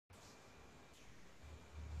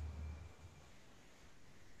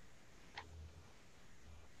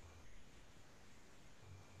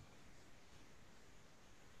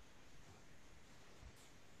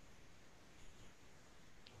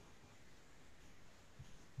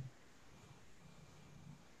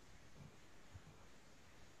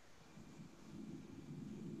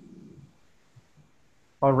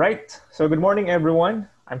All right. So good morning, everyone.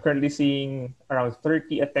 I'm currently seeing around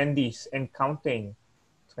 30 attendees and counting.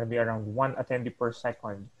 It's going to be around one attendee per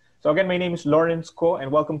second. So again, my name is Lawrence Ko,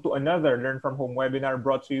 and welcome to another Learn from Home webinar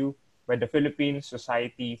brought to you by the Philippine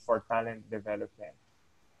Society for Talent Development.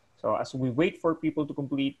 So as we wait for people to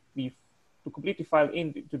completely file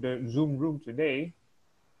into the Zoom room today,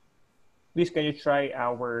 please can you try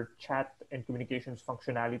our chat and communications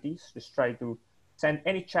functionalities? Just try to send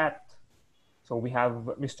any chat. So we have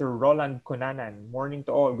Mr. Roland Conanan. Morning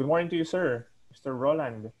to all. Good morning to you, sir. Mr.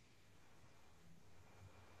 Roland.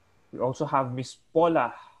 We also have Miss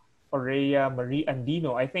Paula Aurea Marie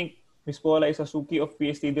Andino. I think Miss Paula is a Suki of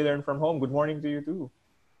PSTD Learn from Home. Good morning to you too.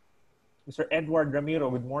 Mr. Edward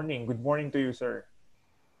Ramiro, good morning. Good morning to you, sir.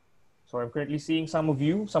 So I'm currently seeing some of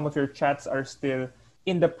your chats are still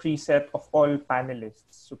in the preset of all panelists.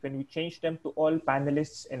 So can we change them to all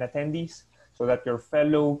panelists and attendees so that your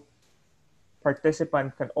fellow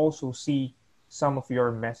participant can also see some of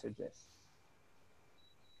your messages?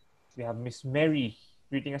 We have Miss Mary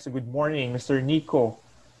greeting us a good morning. Mr. Nico,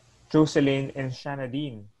 Jocelyn, and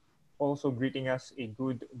Shanadine also greeting us a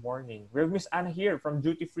good morning. We have Miss Anna here from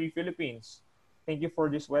Duty Free Philippines. Thank you for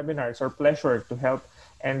this webinar. It's our pleasure to help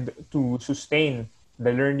and to sustain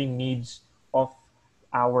the learning needs of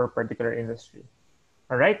our particular industry.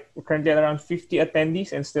 All right, we're currently at around 50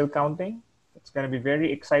 attendees and still counting. It's going to be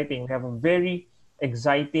very exciting. We have a very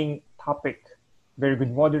exciting topic, very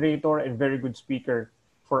good moderator, and very good speaker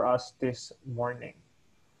for us this morning.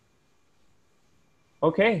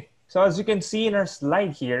 Okay, so as you can see in our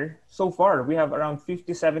slide here, so far we have around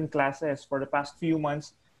 57 classes for the past few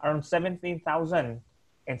months, around 17,000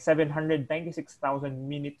 and 796,000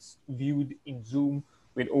 minutes viewed in Zoom,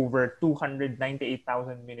 with over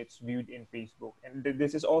 298,000 minutes viewed in Facebook. And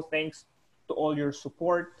this is all thanks to all your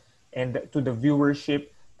support and to the viewership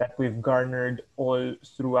that we've garnered all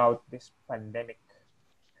throughout this pandemic.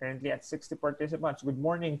 Currently at 60 participants. Good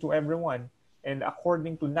morning to everyone. And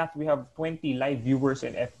according to Nat, we have 20 live viewers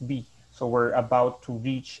in FB. So we're about to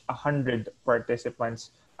reach 100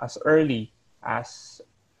 participants as early as,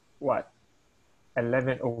 what,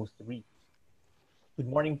 11:03. Good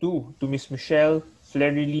morning to Miss Michelle,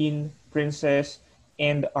 Flerilyn, Princess,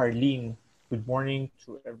 and Arlene. Good morning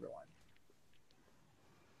to everyone.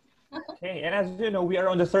 Okay, and as you know, we are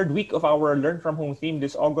on the third week of our Learn from Home theme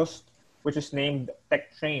this August, which is named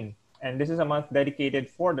Tech Train. And this is a month dedicated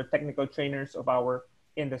for the technical trainers of our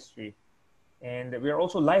industry. And we are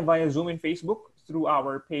also live via Zoom and Facebook through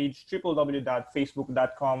our page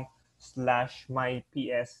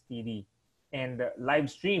www.facebook.com/mypstd. And live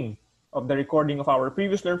stream of the recording of our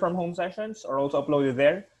previous Learn from Home sessions are also uploaded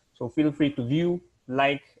there. So feel free to view,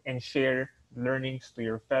 like, and share learnings to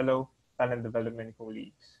your fellow talent development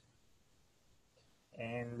colleagues.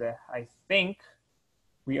 And I think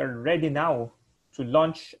we are ready now to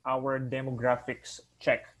launch our demographics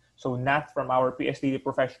check. So Nat from our PSTD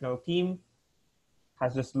professional team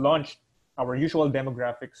has just launched our usual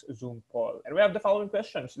demographics Zoom call. And we have the following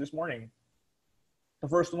questions this morning. The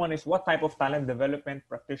first one is, what type of talent development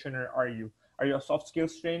practitioner are you? Are you a soft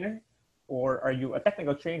skills trainer or are you a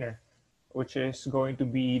technical trainer, which is going to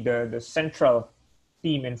be the central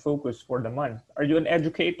theme and focus for the month? Are you an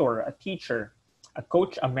educator, a teacher, a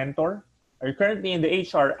coach, a mentor? Are you currently in the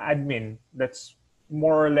HR admin that's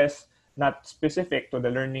more or less not specific to the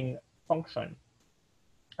learning function?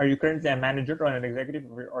 Are you currently a manager or an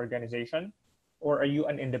executive of your organization? Or are you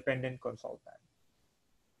an independent consultant?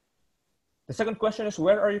 The second question is,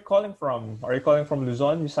 where are you calling from? Are you calling from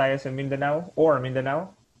Luzon, Visayas, and Mindanao, or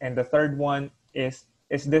Mindanao? And the third one is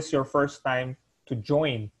this your first time to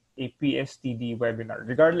join a PSTD webinar?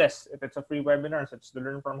 Regardless if it's a free webinar, such as the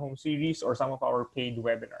Learn from Home series or some of our paid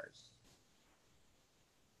webinars.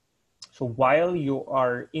 So while you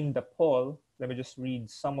are in the poll, let me just read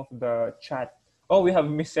some of the chat. Oh, we have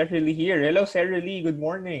Miss Sarah Lee here. Hello, Sarah Lee. Good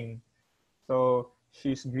morning. So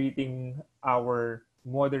she's greeting our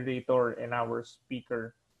moderator and our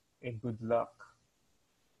speaker and good luck.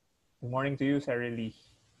 Good morning to you, Sarah Lee.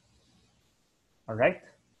 All right.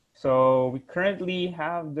 So we currently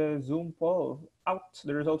have the Zoom poll out,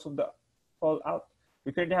 the results of the poll out.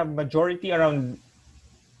 We currently have majority, around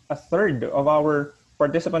a third of our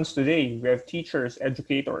participants today. We have teachers,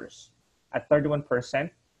 educators at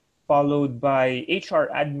 31%, followed by HR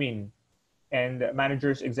admin and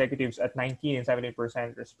managers, executives at 19 and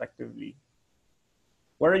 17% respectively.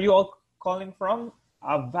 Where are you all calling from?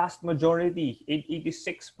 A vast majority,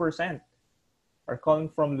 86% are calling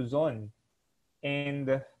from Luzon,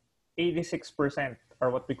 and 86% are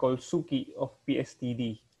what we call Suki of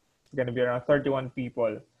PSTD. It's going to be around 31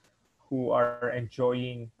 people. who are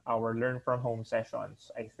enjoying our Learn from Home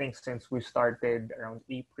sessions, I think since we started around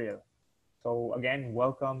April. So again,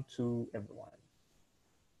 welcome to everyone.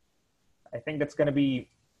 I think that's going to be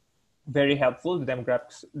very helpful. The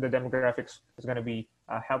demographics is going to be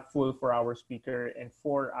helpful for our speaker and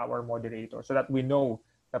for our moderator so that we know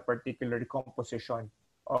the particular composition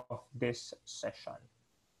of this session.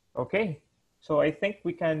 Okay, so I think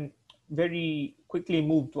we can very quickly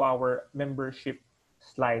move to our membership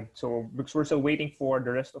slide. So because we're still waiting for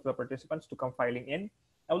the rest of the participants to come filing in,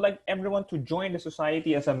 I would like everyone to join the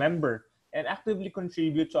society as a member and actively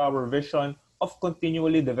contribute to our vision of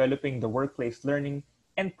continually developing the workplace learning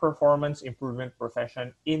and performance improvement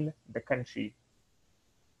profession in the country.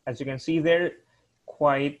 As you can see there,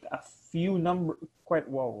 quite a few number of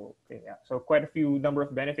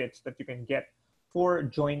benefits that you can get for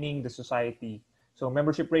joining the society. So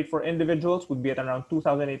membership rate for individuals would be at around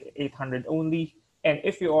 2,800 only. And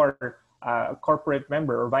if you are a corporate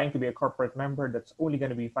member or vying to be a corporate member, that's only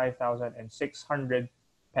going to be 5,600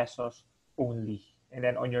 pesos only. And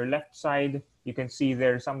then on your left side, you can see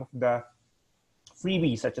there some of the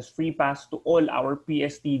freebies such as free pass to all our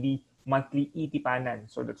PSTD monthly itipanan.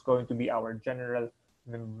 So that's going to be our general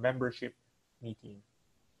membership meeting.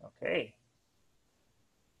 Okay.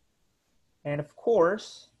 And of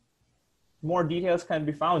course, more details can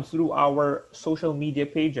be found through our social media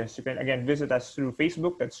pages. You can again visit us through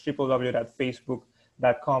Facebook. That's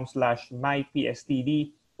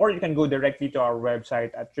www.facebook.com/mypstd, or you can go directly to our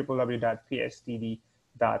website at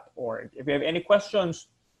www.pstd.org. If you have any questions,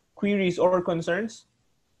 queries, or concerns,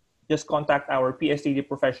 just contact our PSTD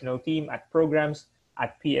professional team at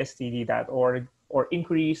programs@pstd.org or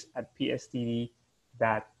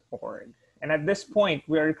inquiries@pstd.org. And at this point,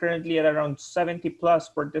 we are currently at around 70 plus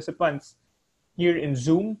participants here in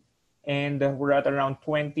Zoom, and we're at around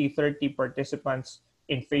 20-30 participants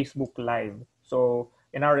in Facebook Live. So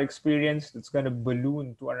in our experience, it's going to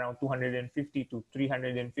balloon to around 250 to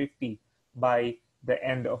 350 by the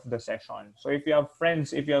end of the session. So if you have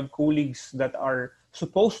friends, if you have colleagues that are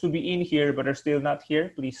supposed to be in here but are still not here,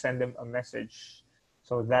 please send them a message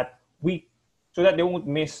so that they won't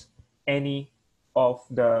miss any of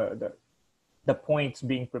the points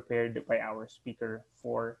being prepared by our speaker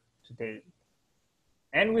for today.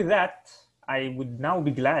 And with that, I would now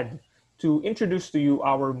be glad to introduce to you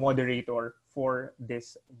our moderator for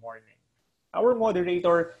this morning. Our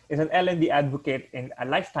moderator is an L&D advocate and a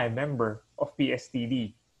lifetime member of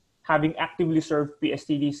PSTD. Having actively served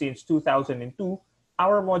PSTD since 2002,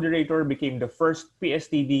 our moderator became the first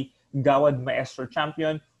PSTD Gawad Maestro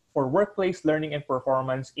champion for workplace learning and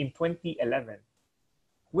performance in 2011.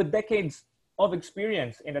 With decades of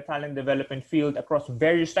experience in the talent development field across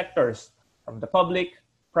various sectors, from the public,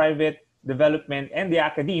 private, development, and the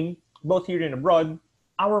academe, both here and abroad,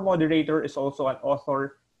 our moderator is also an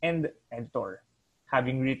author and editor,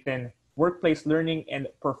 having written Workplace Learning and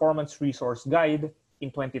Performance Resource Guide in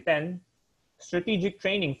 2010, Strategic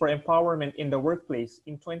Training for Empowerment in the Workplace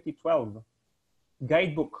in 2012,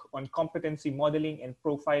 Guidebook on Competency Modeling and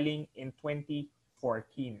Profiling in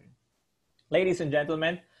 2014. Ladies and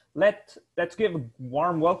gentlemen, let's give a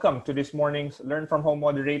warm welcome to this morning's Learn from Home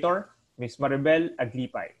moderator, Ms. Maribel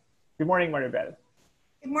Aglipay. Good morning, Maribel.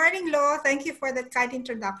 Good morning, Lo. Thank you for that kind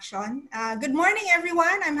introduction. Good morning,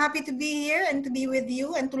 everyone. I'm happy to be here and to be with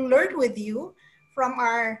you and to learn with you from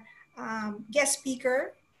our guest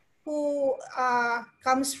speaker who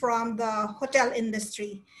comes from the hotel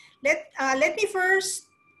industry. Let me first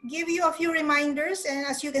give you a few reminders. And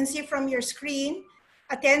as you can see from your screen,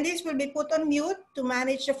 attendees will be put on mute to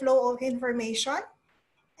manage the flow of information.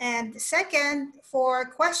 And second, for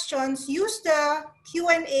questions, use the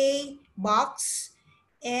Q&A box.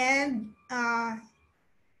 And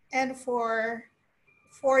for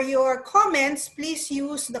your comments, please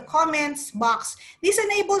use the comments box. This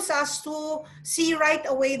enables us to see right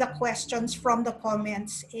away the questions from the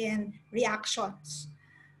comments and reactions.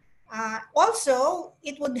 Also,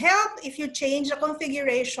 it would help if you change the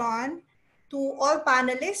configuration to all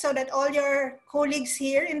panelists so that all your colleagues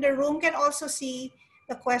here in the room can also see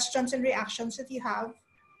the questions and reactions that you have.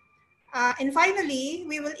 And finally,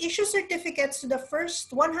 we will issue certificates to the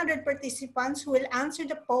first 100 participants who will answer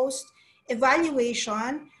the post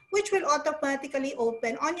evaluation, which will automatically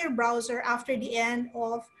open on your browser after the end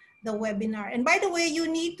of the webinar. And by the way, you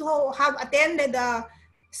need to have attended the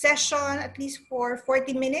session at least for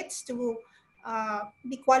 40 minutes to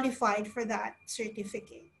be qualified for that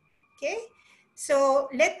certificate. Okay, so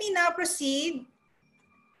let me now proceed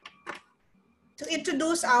to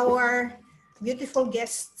introduce our beautiful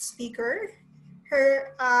guest speaker.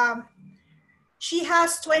 She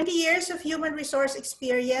has 20 years of human resource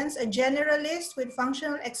experience, a generalist with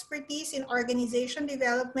functional expertise in organization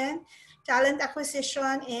development, talent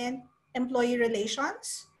acquisition, and employee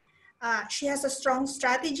relations. She has a strong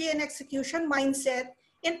strategy and execution mindset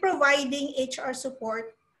in providing HR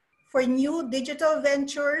support for new digital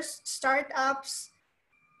ventures, startups,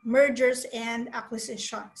 mergers, and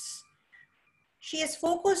acquisitions. She is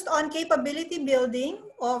focused on capability building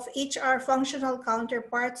of HR functional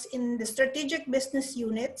counterparts in the strategic business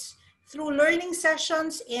units through learning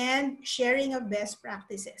sessions and sharing of best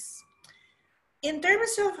practices. In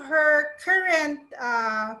terms of her current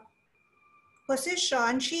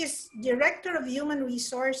position, she is Director of Human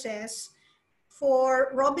Resources for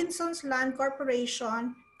Robinson's Land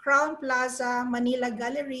Corporation, Crown Plaza, Manila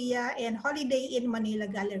Galleria, and Holiday Inn Manila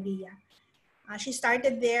Galleria. She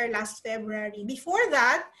started there last February. Before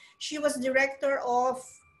that, she was Director of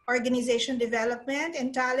Organization Development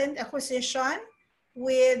and Talent Acquisition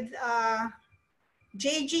with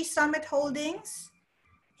JG Summit Holdings.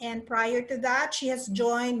 And prior to that, she has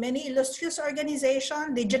joined many illustrious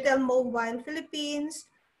organizations, Digital Mobile Philippines,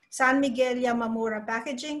 San Miguel Yamamura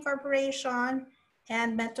Packaging Corporation,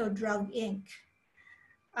 and Metro Drug Inc.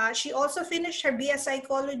 She also finished her BS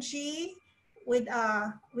Psychology with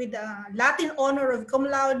a Latin honor of cum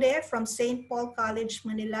laude from St. Paul College,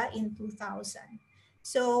 Manila in 2000.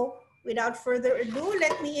 So without further ado,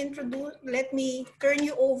 let me turn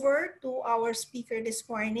you over to our speaker this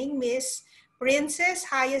morning, Miss Pryncess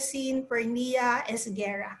Hyacinth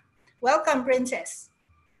Esguerra. Welcome, Princess.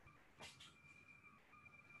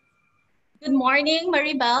 Good morning,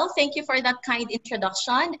 Maribel. Thank you for that kind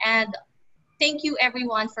introduction, and thank you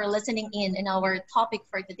everyone for listening in our topic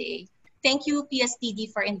for today. Thank you,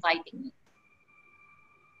 PSTD, for inviting me.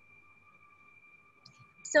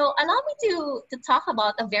 So allow me to talk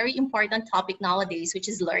about a very important topic nowadays, which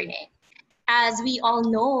is learning. As we all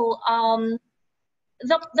know,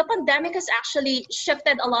 the pandemic has actually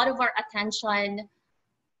shifted a lot of our attention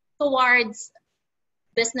towards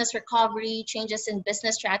business recovery, changes in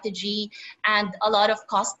business strategy, and a lot of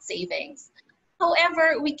cost savings.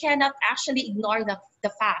 However, we cannot actually ignore the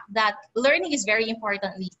fact that learning is very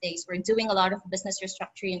important these days. We're doing a lot of business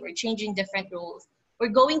restructuring, we're changing different roles, we're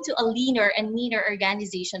going to a leaner and meaner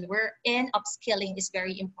organization wherein upskilling is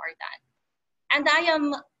very important. And I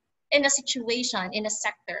am in a situation, in a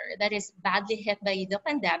sector that is badly hit by the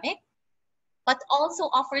pandemic, but also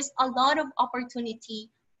offers a lot of opportunity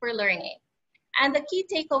for learning. And the key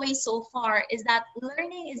takeaway so far is that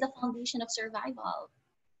learning is the foundation of survival.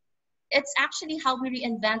 It's actually how we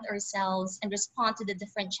reinvent ourselves and respond to the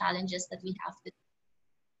different challenges that we have to do.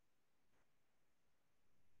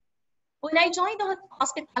 When I joined the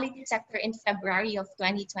hospitality sector in February of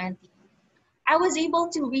 2020, I was able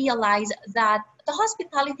to realize that the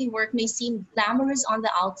hospitality work may seem glamorous on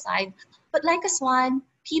the outside, but like a swan,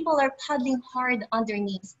 people are paddling hard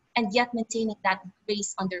underneath and yet maintaining that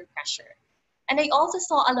grace under pressure. And I also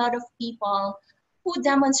saw a lot of people who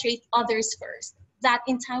demonstrate others first, that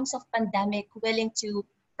in times of pandemic, willing to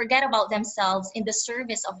forget about themselves in the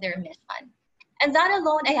service of their mission. And that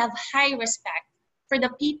alone, I have high respect for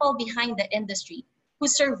the people behind the industry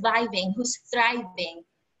who's surviving, who's thriving,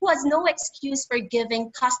 who has no excuse for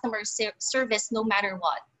giving customer service no matter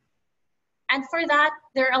what. And for that,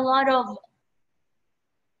 there are a lot of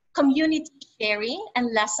community sharing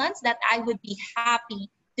and lessons that I would be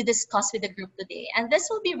happy to discuss with the group today. And this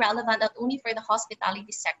will be relevant not only for the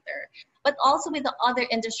hospitality sector, but also with the other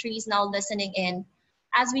industries now listening in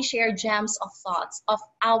as we share gems of thoughts of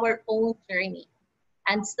our own journey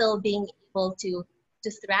and still being able to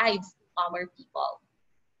thrive our people.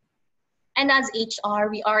 And as HR,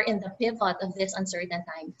 we are in the pivot of this uncertain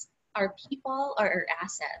times. Our people are our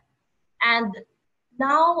asset. And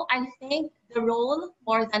now I think the role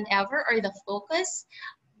more than ever, or the focus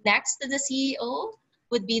next to the CEO,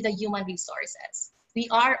 would be the human resources. We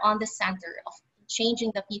are on the center of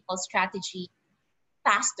changing the people's strategy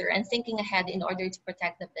faster and thinking ahead in order to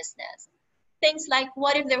protect the business. Things like,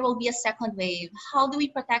 what if there will be a second wave? How do we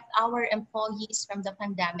protect our employees from the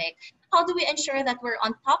pandemic? How do we ensure that we're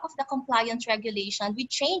on top of the compliance regulation, which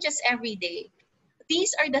changes every day?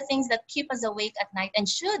 These are the things that keep us awake at night and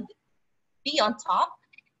should be on top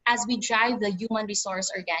as we drive the human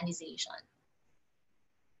resource organization.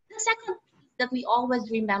 The second that we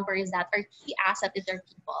always remember is that our key asset is our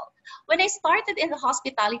people. When I started in the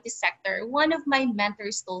hospitality sector, one of my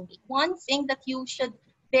mentors told me, one thing that you should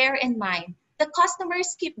bear in mind, the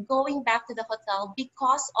customers keep going back to the hotel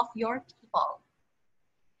because of your people.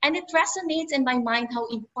 And it resonates in my mind how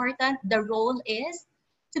important the role is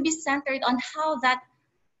to be centered on how that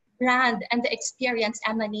brand and the experience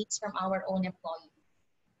emanates from our own employees.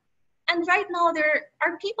 And right now,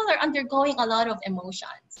 our people are undergoing a lot of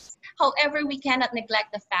emotions. However, we cannot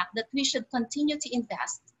neglect the fact that we should continue to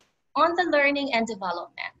invest on the learning and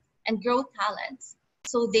development and grow talents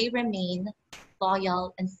so they remain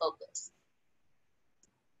loyal and focused.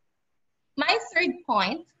 My third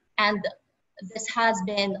point, and this has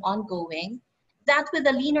been ongoing, that with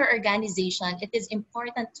a leaner organization, it is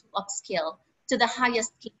important to upskill to the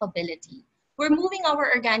highest capability. We're moving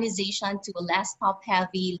our organization to a less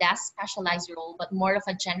top-heavy, less specialized role, but more of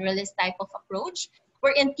a generalist type of approach,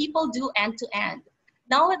 wherein people do end-to-end.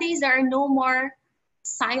 Nowadays, there are no more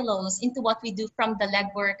silos into what we do from the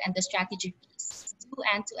legwork and the strategy piece. We do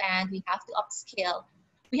end-to-end, we have to upskill.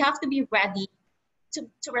 We have to be ready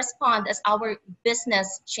to respond as our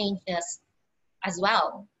business changes as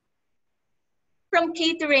well. From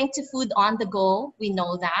catering to food on the go, we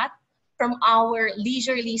know that. From our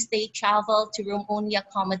leisurely stay travel to room-only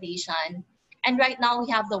accommodation. And right now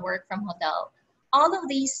we have the work from hotel. All of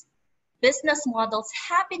these business models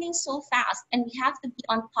happening so fast, and we have to be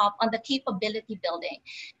on top on the capability building.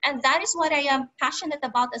 And that is what I am passionate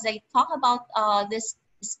about as I talk about this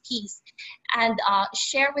piece and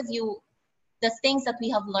share with you the things that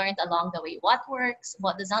we have learned along the way. What works,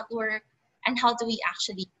 what does not work, and how do we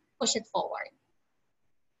actually push it forward.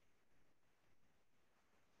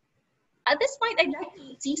 At this point, I'd like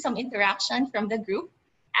to see some interaction from the group,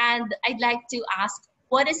 and I'd like to ask,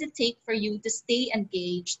 what does it take for you to stay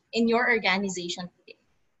engaged in your organization today?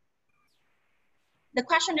 The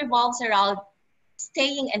question revolves around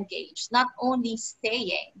staying engaged, not only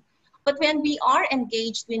staying, but when we are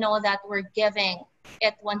engaged, we know that we're giving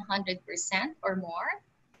it 100% or more,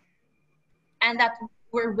 and that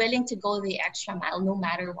we're willing to go the extra mile no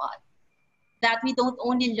matter what. That we don't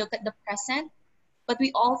only look at the present, but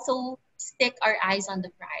we also stick our eyes on the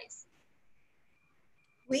prize.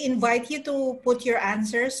 We invite you to put your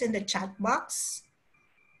answers in the chat box.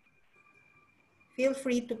 Feel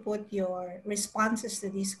free to put your responses to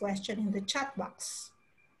this question in the chat box.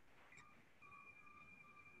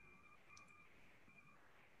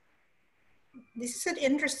 This is an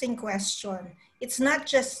interesting question. It's not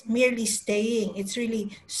just merely staying, it's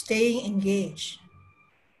really staying engaged.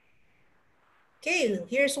 Okay,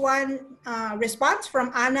 here's one response from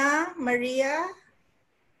Ana Maria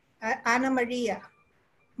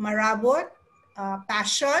Marabot,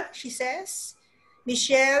 passion, she says.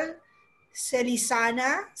 Michelle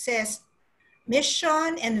Celisana says,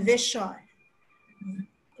 mission and vision.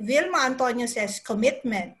 Vilma Antonio says,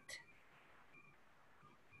 commitment.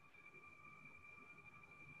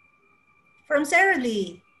 From Sarah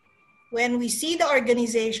Lee, when we see the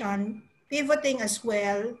organization pivoting as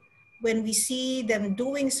well, when we see them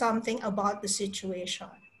doing something about the situation.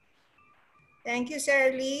 Thank you,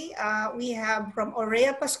 Sarah Lee. We have from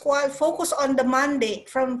Aurea Pascual, focus on the mandate.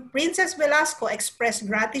 From Princess Velasco, express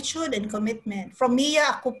gratitude and commitment. From Mia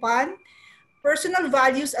Akupan, personal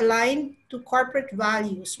values aligned to corporate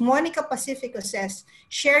values. Monica Pacifico says,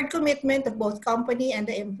 shared commitment of both company and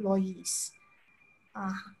the employees.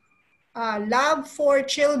 Love for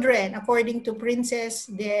children, according to Princess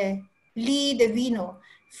Lee Devino.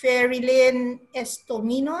 Ferilyn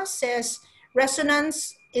Estomino says,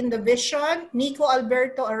 resonance in the vision. Nico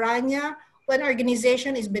Alberto Aranya, when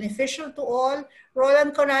organization is beneficial to all.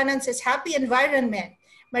 Roland Conanan says, happy environment.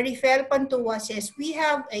 Marifel Pantua says, we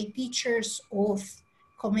have a teacher's oath,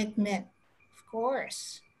 commitment. Of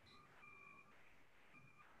course.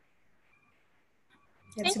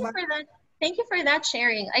 Thank you for that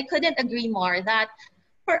sharing. I couldn't agree more that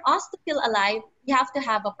for us to feel alive, we have to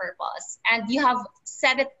have a purpose. And you have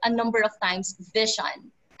said it a number of times,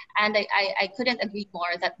 vision. And I couldn't agree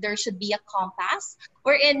more that there should be a compass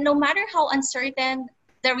wherein no matter how uncertain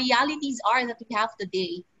the realities are that we have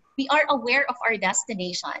today, we are aware of our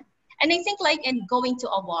destination. And I think like in going to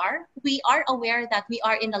a war, we are aware that we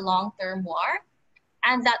are in a long-term war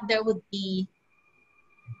and that there would be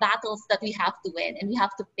battles that we have to win and we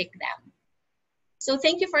have to pick them. So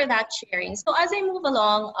thank you for that sharing. So as I move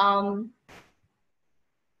along,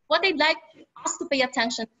 what I'd like us to pay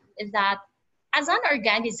attention to is that as an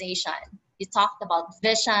organization, we talked about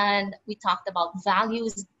vision, we talked about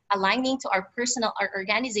values aligning to our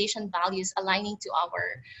organization values, aligning to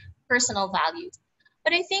our personal values.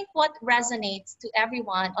 But I think what resonates to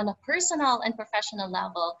everyone on a personal and professional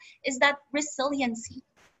level is that resiliency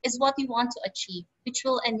is what we want to achieve, which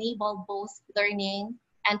will enable both learning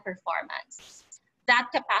and performance. That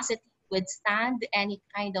capacity to withstand any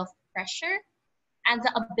kind of pressure and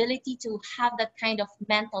the ability to have that kind of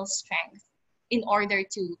mental strength in order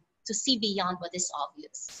to see beyond what is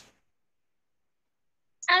obvious.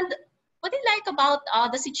 And what I like about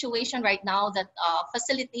the situation right now that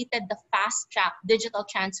facilitated the fast-track digital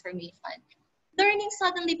transformation, learning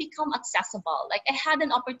suddenly become accessible. Like I had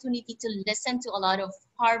an opportunity to listen to a lot of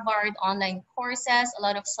Harvard online courses, a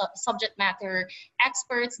lot of subject matter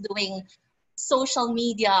experts doing social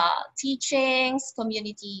media teachings,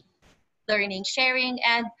 community learning, sharing,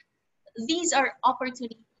 and these are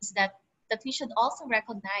opportunities that we should also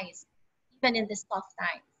recognize even in this tough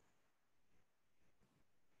time.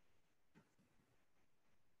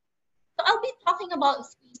 So I'll be talking about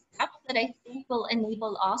 3 steps that I think will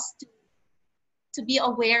enable us to be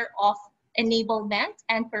aware of enablement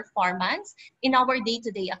and performance in our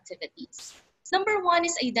day-to-day activities. Number one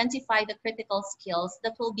is identify the critical skills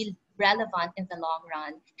that will be relevant in the long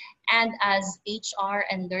run. And as HR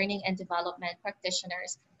and learning and development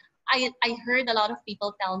practitioners, I heard a lot of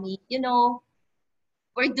people tell me, you know,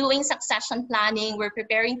 we're doing succession planning, we're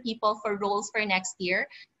preparing people for roles for next year,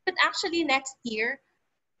 but actually next year,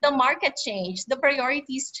 the market changed, the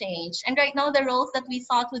priorities changed. And right now, the roles that we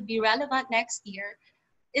thought would be relevant next year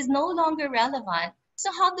is no longer relevant. So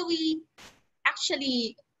how do we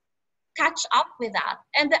actually catch up with that?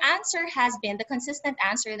 And the answer has been, the consistent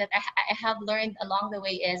answer that I have learned along the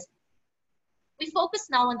way is, we focus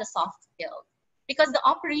now on the soft skills because the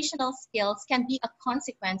operational skills can be a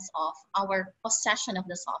consequence of our possession of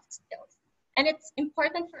the soft skills. And it's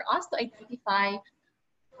important for us to identify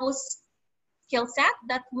those skill set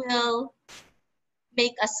that will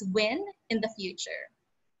make us win in the future.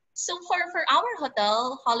 So for our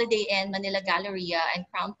hotel, Holiday Inn Manila Galleria and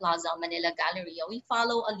Crown Plaza Manila Galleria, we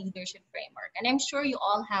follow a leadership framework. And I'm sure you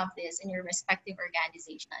all have this in your respective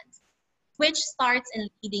organizations, which starts in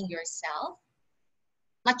leading yourself,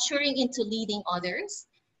 maturing into leading others,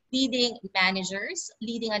 leading managers,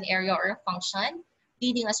 leading an area or a function,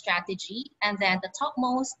 leading a strategy, and then the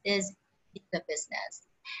topmost is the business.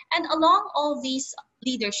 And along all these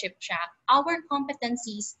leadership track, our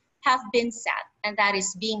competencies have been set, and that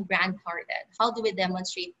is being brand-hearted. How do we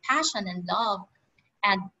demonstrate passion and love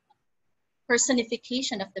and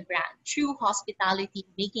personification of the brand through hospitality,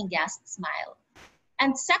 making guests smile?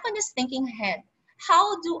 And second is thinking ahead.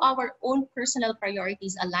 How do our own personal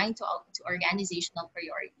priorities align to organizational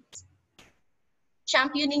priorities?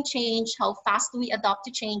 Championing change, how fast do we adapt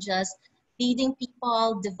to changes, leading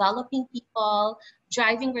people, developing people,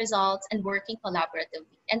 driving results, and working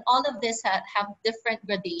collaboratively. And all of this have different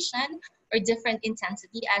gradation or different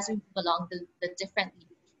intensity as we move along the different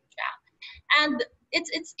leadership track. And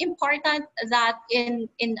it's important that in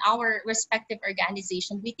our respective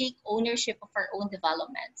organization, we take ownership of our own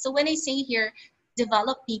development. So when I say here,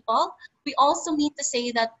 develop people, we also mean to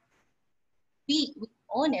say that we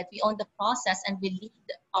own it, we own the process, and we lead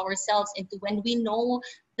ourselves into when we know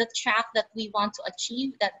the track that we want to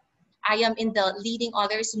achieve, that I am in the leading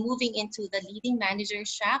others, moving into the leading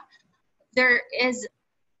manager's track, there is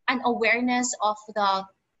an awareness of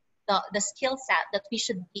the skill set that we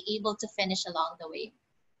should be able to finish along the way.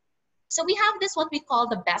 So we have this, what we call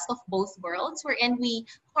the best of both worlds, wherein we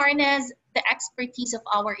harness the expertise of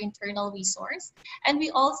our internal resource, and we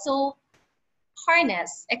also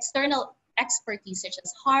harness external expertise such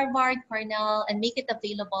as Harvard, Cornell, and make it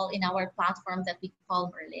available in our platform that we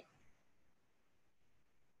call Merlin.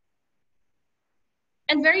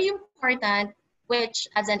 And very important, which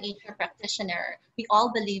as an HR practitioner, we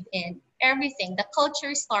all believe in everything. The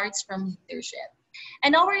culture starts from leadership.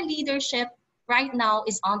 And our leadership right now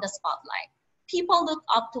is on the spotlight. People look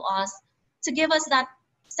up to us to give us that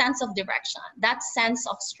sense of direction, that sense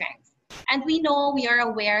of strength. And we know, we are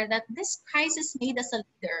aware that this crisis made us a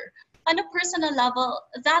leader. On a personal level,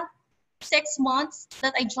 that 6 months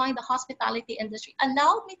that I joined the hospitality industry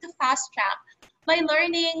allowed me to fast track my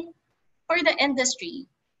learning for the industry.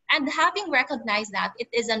 And having recognized that, it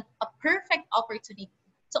is a perfect opportunity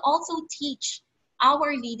to also teach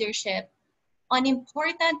our leadership on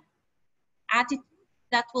important attitudes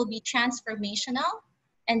that will be transformational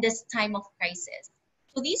in this time of crisis.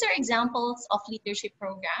 So these are examples of leadership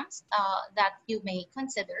programs that you may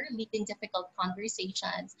consider: leading difficult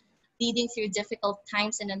conversations, leading through difficult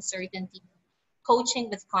times and uncertainty, coaching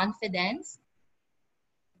with confidence,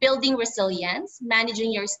 building resilience,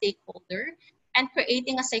 managing your stakeholder, and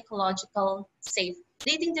creating a psychological safe.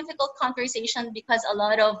 Leading difficult conversation because a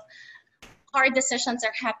lot of hard decisions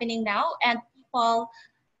are happening now, and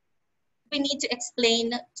we need to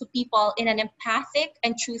explain to people in an empathic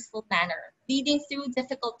and truthful manner. Leading through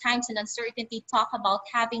difficult times and uncertainty, talk about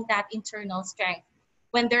having that internal strength.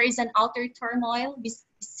 When there is an outer turmoil, we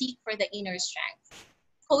seek for the inner strength.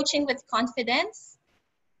 Coaching with confidence,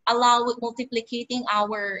 allow multiplicating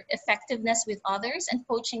our effectiveness with others and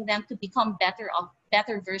coaching them to become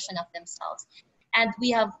better version of themselves. And we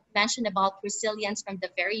have mentioned about resilience from the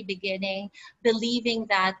very beginning, believing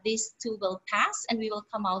that this too will pass and we will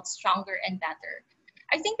come out stronger and better.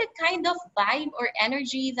 I think the kind of vibe or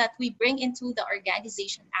energy that we bring into the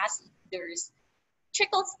organization as leaders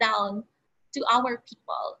trickles down to our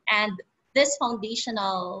people. And these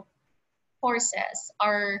foundational forces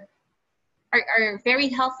are very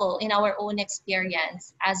helpful in our own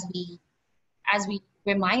experience as we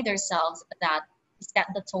remind ourselves that we set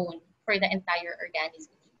the tone for the entire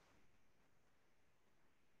organization.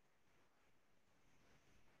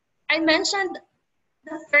 I mentioned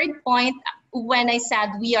the third point when I said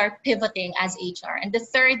we are pivoting as HR. And the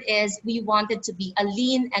third is we wanted to be a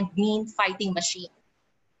lean and mean fighting machine.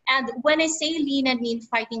 And when I say lean and mean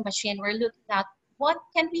fighting machine, we're looking at what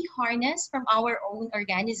can we harness from our own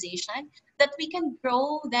organization that we can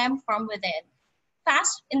grow them from within.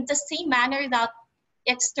 Fast in the same manner that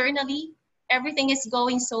externally everything is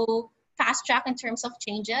going so fast track in terms of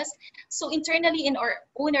changes. So internally in our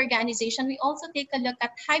own organization, we also take a look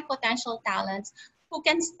at high potential talents who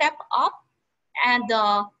can step up and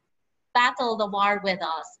battle the war with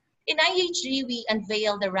us. In IHG, we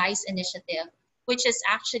unveil the RISE initiative, which is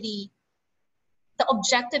actually the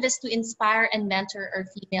objective is to inspire and mentor our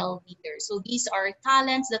female leaders. So these are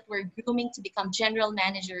talents that we're grooming to become general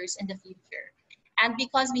managers in the future. And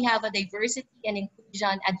because we have a diversity and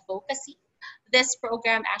inclusion advocacy, this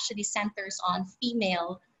program actually centers on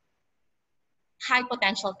female high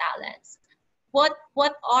potential talents. What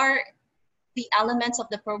are the elements of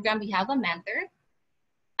the program? We have a mentor.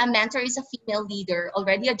 A mentor is a female leader,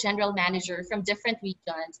 already a general manager from different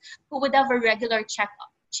regions, who would have a regular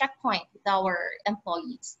checkpoint with our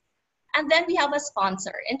employees. And then we have a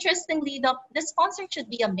sponsor. Interestingly, the sponsor should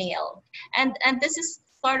be a male. And this is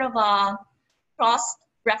sort of a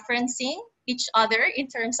cross-referencing each other in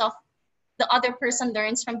terms of the other person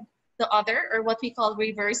learns from the other, or what we call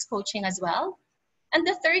reverse coaching as well. And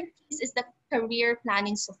the third piece is the career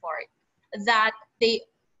planning support, that they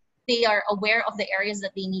are aware of the areas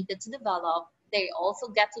that they needed to develop. They also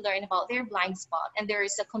get to learn about their blind spot, and there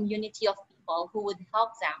is a community of people who would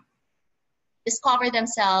help them discover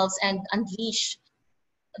themselves and unleash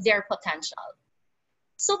their potential.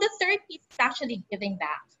 So the third piece is actually giving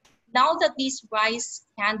back. Now that these RISE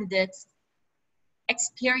candidates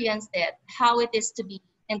experienced it, how it is to be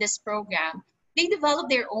in this program, they develop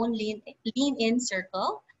their own lean-in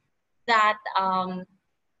circle that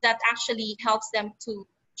that actually helps them to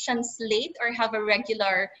translate or have a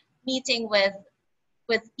regular meeting with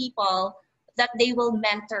people that they will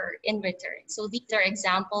mentor in return. So these are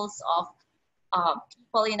examples of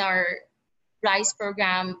people in our RISE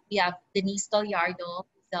program. We have Denise Gallardo,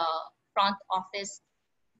 the front office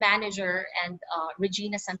manager, and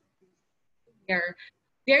Regina Santos. They're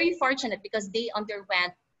very fortunate because they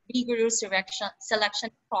underwent rigorous selection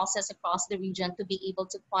process across the region to be able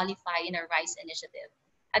to qualify in a RISE initiative.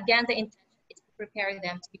 Again, the intention is to prepare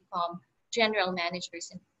them to become general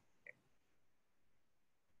managers in the future.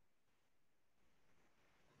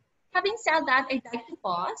 Having said that, I'd like to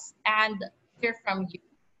pause and hear from you.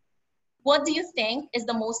 What do you think is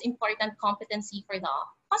the most important competency for the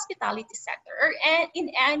hospitality sector, or in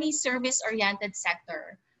any service-oriented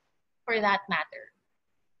sector for that matter?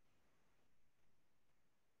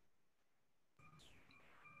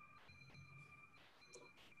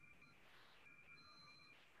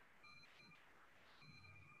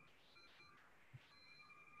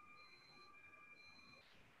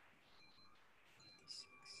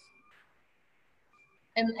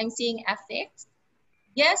 I'm seeing ethics.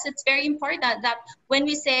 Yes, it's very important that when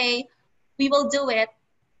we say we will do it,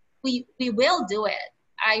 we will do it.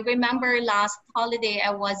 I remember last holiday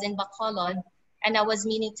I was in Bacolod and I was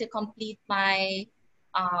meaning to complete my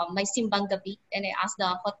my simbang gabi, and I asked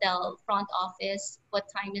the hotel front office what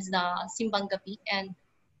time is the simbang gabi, and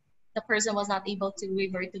the person was not able to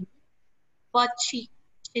revert to me. But she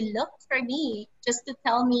looked for me just to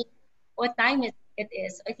tell me what time it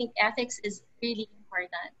is. I think ethics is really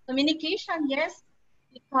important. Communication, yes,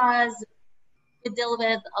 because we deal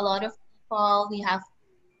with a lot of people. We have to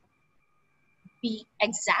be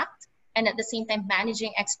exact and at the same time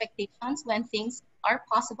managing expectations when things are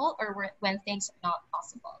possible or when things are not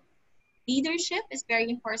possible. Leadership is very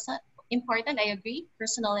important. I agree.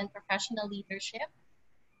 Personal and professional leadership.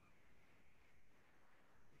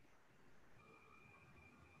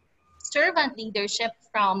 Servant leadership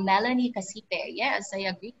from Melanie Casipe. Yes,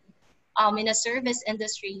 I agree. In a service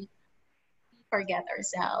industry, we forget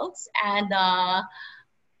ourselves, and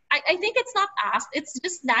I think it's not asked, it's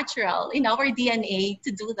just natural in our DNA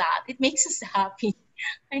to do that. It makes us happy.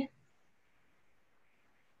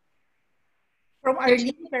 From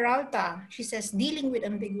Arlene Peralta, she says, dealing with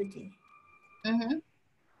ambiguity. Mm-hmm.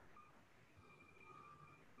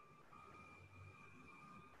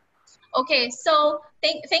 Okay, so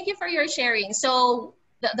thank you for your sharing. So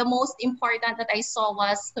the most important that I saw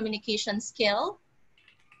was communication skill,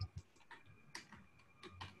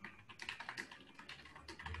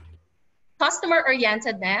 customer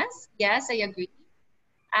orientedness. Yes, I agree.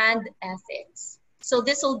 And ethics. So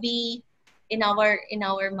this will be in our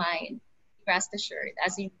mind, rest assured,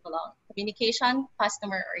 as we move along. Communication,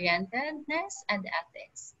 customer orientedness, and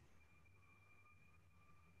ethics.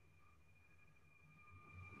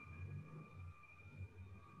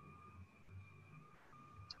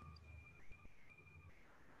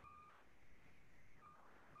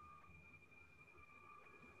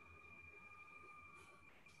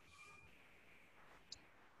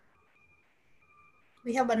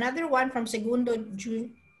 We have another one from Segundo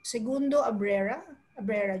Abrera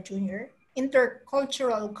Jr.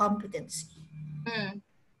 Intercultural competency. Mm.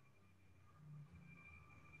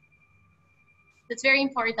 That's very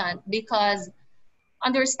important because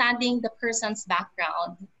understanding the person's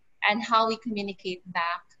background and how we communicate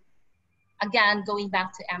back, again, going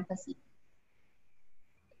back to empathy.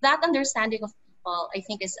 That understanding of people, I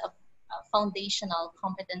think, is a foundational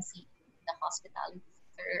competency in the hospitality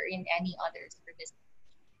sector or in any other service.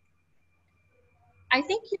 I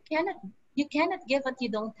think you cannot give what you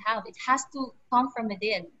don't have. It has to come from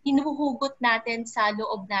within. Hinuhugot natin sa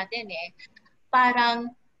loob natin eh.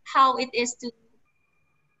 Parang how it is to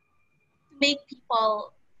make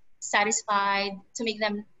people satisfied, to make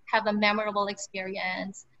them have a memorable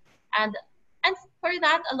experience. And and for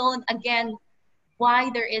that alone, again, why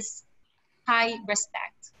there is high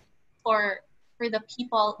respect for the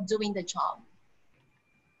people doing the job.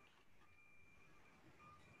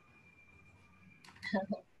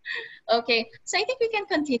 Okay, so I think we can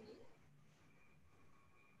continue.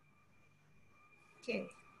 Okay.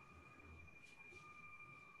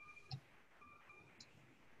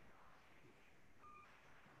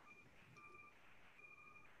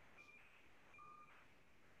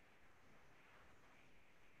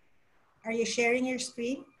 Are you sharing your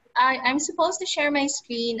screen? I'm supposed to share my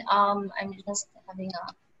screen. I'm just having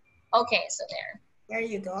a, okay, so there. There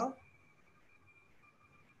you go.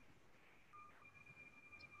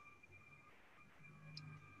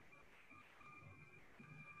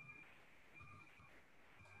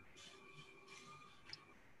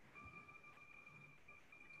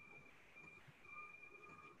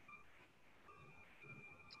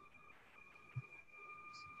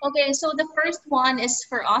 Okay, so the first one is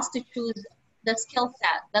for us to choose the skill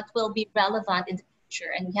set that will be relevant in the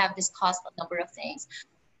future. And we have discussed a number of things: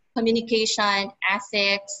 communication,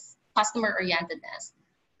 ethics, customer orientedness.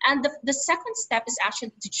 And the second step is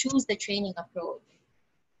actually to choose the training approach.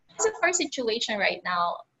 As of our situation right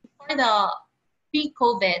now, for the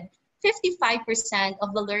pre-COVID, 55%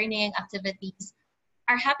 of the learning activities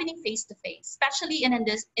are happening face to face, especially in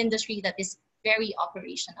this industry that is very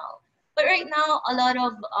operational. But right now, a lot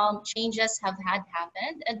of changes have had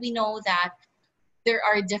happened, and we know that there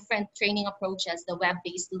are different training approaches: the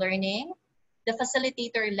web-based learning, the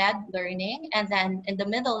facilitator-led learning, and then in the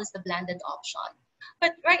middle is the blended option.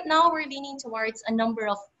 But right now, we're leaning towards a number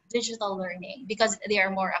of digital learning because they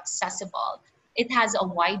are more accessible. It has a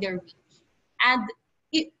wider reach. And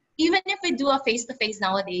even if we do a face-to-face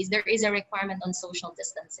nowadays, there is a requirement on social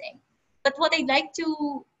distancing. But what I'd like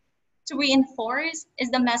to reinforce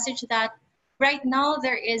is the message that right now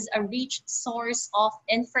there is a rich source of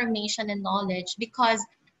information and knowledge, because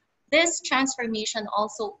this transformation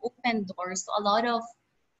also opened doors to a lot of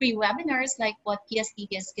free webinars like what PSTV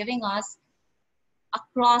is giving us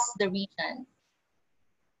across the region.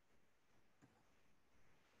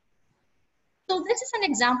 So this is an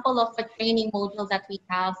example of a training module that we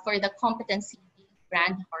have for the competency being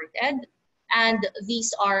brand-hearted. And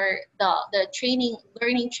these are the training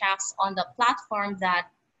learning tracks on the platform that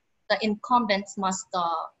the incumbents must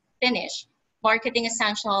finish. Marketing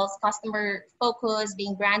essentials, customer focus,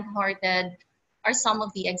 being brand-hearted are some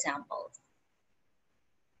of the examples.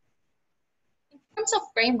 In terms of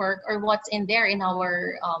framework or what's in there in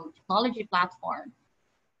our technology platform,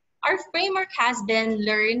 our framework has been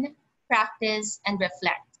learn, practice, and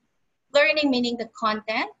reflect. Learning meaning the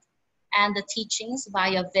content and the teachings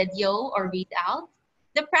via video or readout.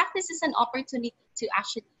 The practice is an opportunity to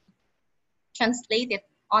actually translate it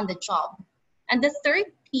on the job. And the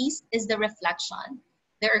third piece is the reflection.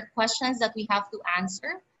 There are questions that we have to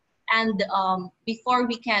answer. And before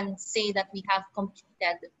we can say that we have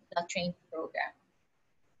completed the training program.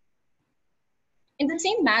 In the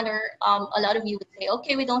same manner, a lot of you would say,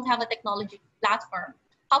 okay, we don't have a technology platform.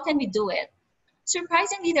 How can we do it?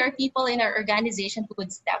 Surprisingly, there are people in our organization who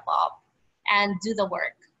would step up and do the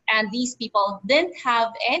work. And these people didn't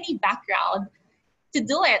have any background to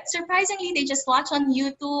do it. Surprisingly, they just watch on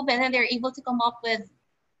YouTube and then they're able to come up with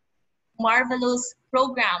marvelous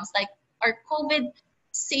programs. Like our COVID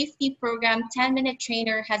safety program, 10-minute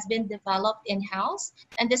trainer, has been developed in-house,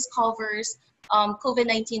 and this covers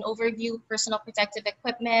COVID-19 overview, personal protective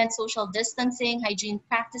equipment, social distancing, hygiene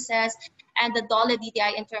practices, and the DOLA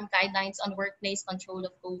DTI interim guidelines on workplace control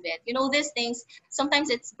of COVID. You know, these things, sometimes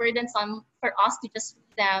it's burdensome for us to just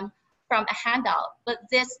read them from a handout, but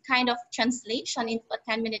this kind of translation into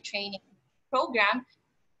a 10-minute training program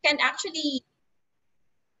can actually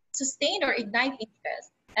sustain or ignite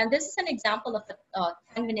interest. And this is an example of a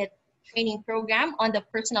 10-minute training program on the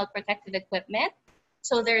personal protective equipment.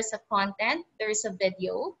 So there's a content, there's a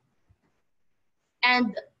video.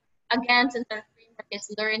 And again, since our framework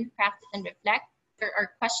is learn, practice, and reflect, there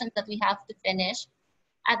are questions that we have to finish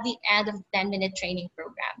at the end of the 10-minute training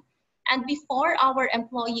program. And before our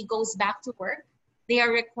employee goes back to work, they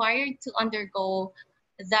are required to undergo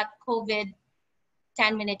that COVID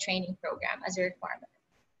 10-minute training program as a requirement.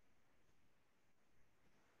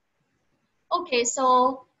 Okay,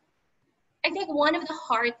 so I think one of the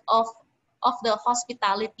heart of the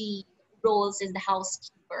hospitality roles is the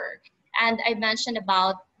housekeeper. And I mentioned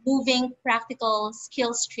about moving practical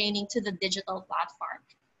skills training to the digital platform.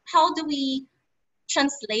 How do we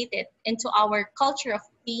translate it into our culture of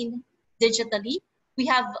clean digitally? We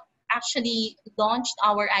have actually launched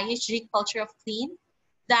our IHG culture of clean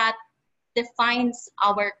that defines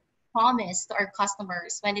our promise to our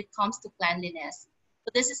customers when it comes to cleanliness.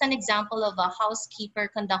 So this is an example of a housekeeper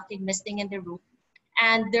conducting misting in the room.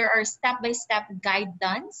 And there are step-by-step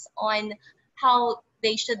guidance on how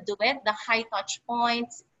they should do it, the high touch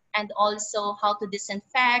points, and also how to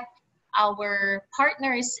disinfect our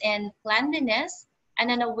partners in cleanliness, and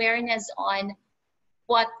an awareness on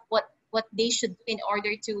what they should do in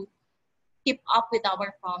order to keep up with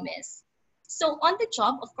our promise. So on the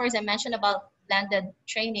job, of course, I mentioned about blended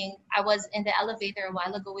training. I was in the elevator a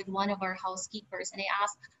while ago with one of our housekeepers, and I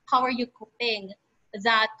asked, how are you coping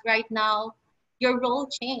that right now your role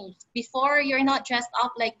changed? Before, you're not dressed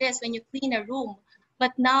up like this when you clean a room,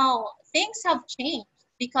 but now things have changed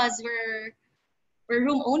because we're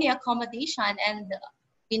room only accommodation, and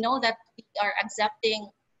we know that we are accepting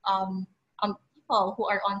people who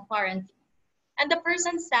are on quarantine. And the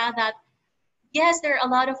person said that, yes, there are a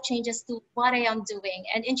lot of changes to what I am doing.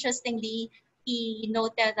 And interestingly, he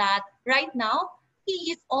noted that right now,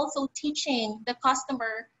 he is also teaching the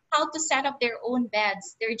customer how to set up their own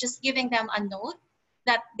beds. They're just giving them a note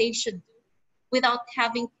that they should do without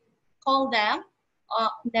having to call them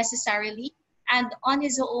necessarily. And on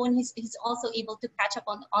his own, he's also able to catch up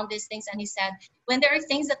on these things. And he said, when there are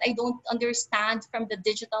things that I don't understand from the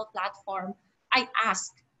digital platform, I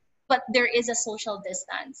ask, but there is a social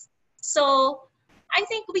distance. So I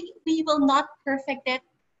think we will not perfect it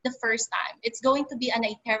the first time. It's going to be an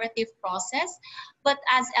iterative process, but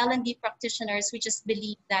as L&D practitioners, we just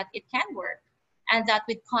believe that it can work, and that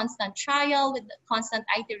with constant trial, with constant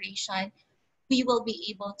iteration, we will be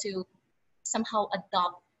able to somehow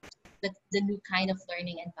adopt the new kind of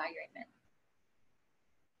learning environment.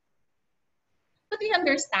 But we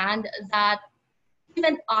understand that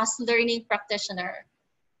even us learning practitioner,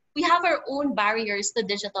 we have our own barriers to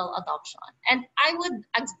digital adoption. And I would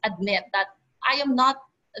admit that I am not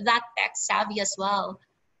that tech savvy as well.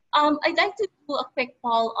 I'd like to do a quick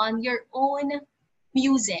poll on your own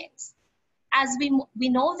musings. As we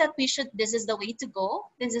know that this is the way to go,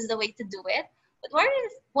 this is the way to do it, but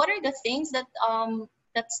what are the things that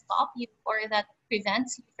that stop you or that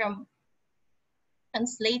prevents you from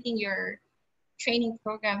translating your training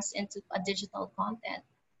programs into a digital content?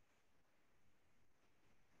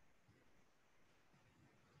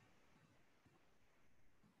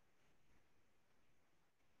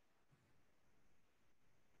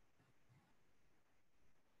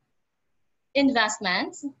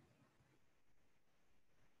 Investments,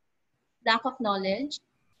 lack of knowledge,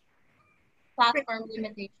 platform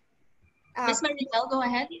limitation. Ms. Maribel, go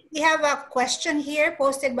ahead. We have a question here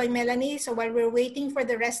posted by Melanie. So while we're waiting for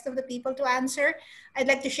the rest of the people to answer, I'd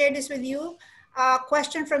like to share this with you. A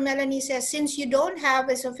question from Melanie says, since you don't have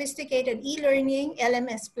a sophisticated e-learning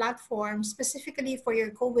LMS platform specifically for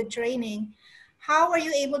your COVID training, how are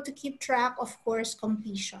you able to keep track of course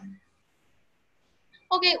completion?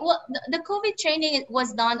 Okay, well, the COVID training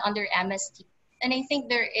was done under MST, and I think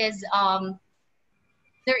there is a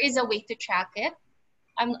way to track it.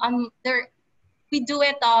 I'm there. We do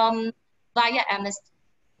it via MS.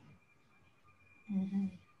 Mm-hmm.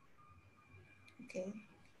 Okay.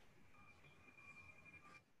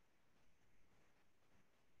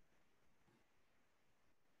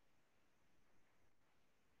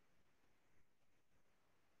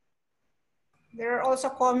 There are also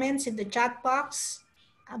comments in the chat box.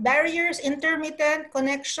 Barriers, intermittent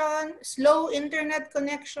connection, slow internet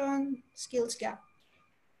connection, skills gap.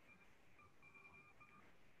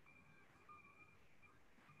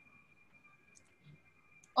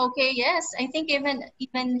 Okay, yes. I think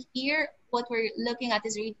even here, what we're looking at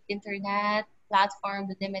is really internet platform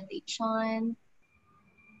limitation,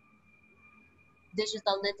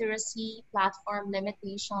 digital literacy platform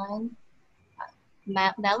limitation.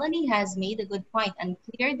 Melanie has made a good point on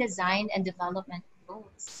clear design and development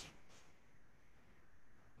goals.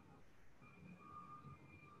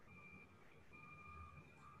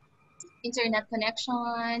 Internet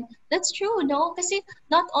connection. That's true, no? Kasi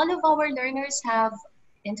not all of our learners have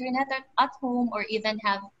internet at home or even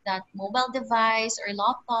have that mobile device or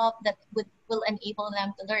laptop that will enable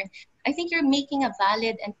them to learn. I think you're making a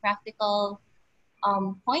valid and practical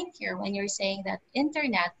point here when you're saying that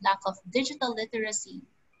internet, lack of digital literacy.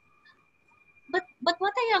 But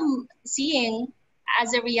what I am seeing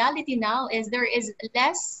as a reality now is there is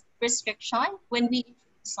less restriction when we do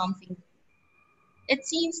something. It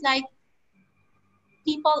seems like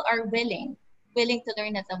people are willing to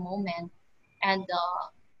learn at the moment and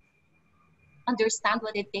understand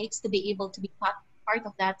what it takes to be able to be part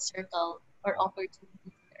of that circle or opportunity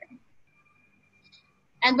there.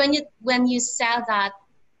 And when you said that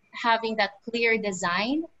having that clear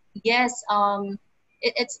design, yes,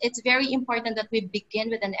 it's very important that we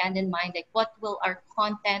begin with an end in mind, like what will our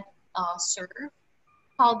content serve?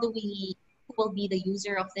 How do we who will be the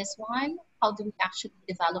user of this one? How do we actually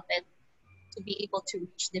develop it to be able to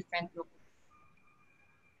reach different groups?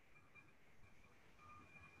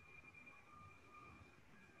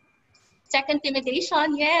 Tech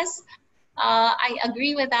intimidation, yes, I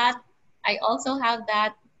agree with that. I also have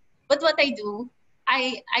that. But what I do,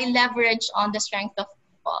 I leverage on the strength of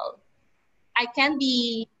people. I can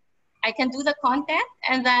be, I can do the content,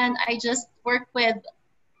 and then I just work with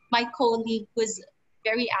my colleague who's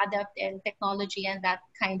very adept in technology and that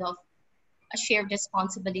kind of a shared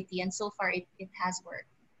responsibility. And so far, it has worked.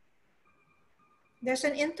 There's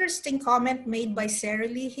an interesting comment made by Sarah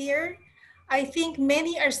Lee here. I think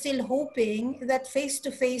many are still hoping that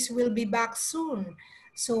face-to-face will be back soon.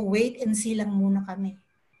 So wait and see lang muna kami.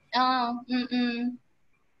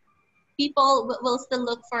 People will still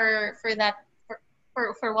look for that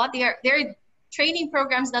for what they're training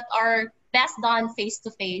programs that are best done face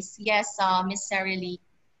to face. Yes, Miss Sarah Lee.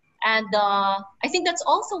 And I think that's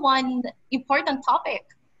also one important topic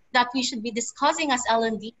that we should be discussing as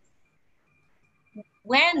L&D.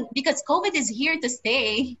 Because COVID is here to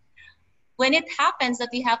stay, when it happens that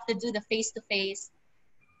we have to do the face to face,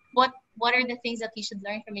 what are the things that we should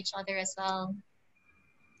learn from each other as well?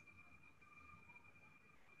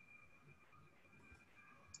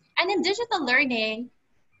 And in digital learning,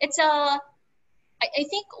 I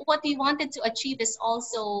think what we wanted to achieve is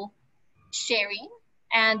also sharing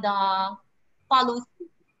and follow through,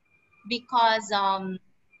 because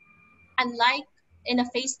unlike in a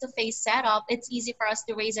face-to-face setup, it's easy for us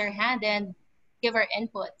to raise our hand and give our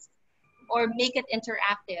inputs or make it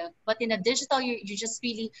interactive. But in a digital, you just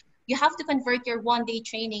really, you have to convert your 1 day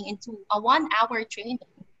training into a 1 hour training.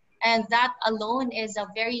 And that alone is a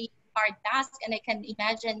very hard task. And I can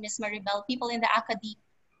imagine, Ms. Maribel, people in the academy,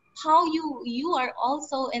 how you are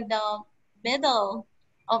also in the middle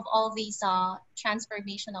of all these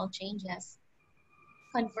transformational changes,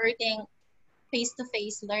 converting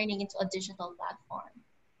face-to-face learning into a digital platform.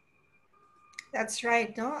 That's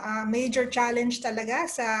right, no? Major challenge talaga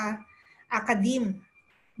sa academe,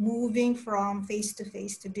 moving from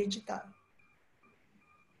face-to-face to digital.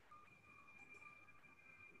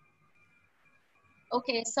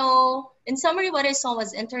 Okay, so in summary, what I saw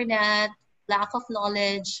was internet, lack of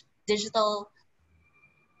knowledge, digital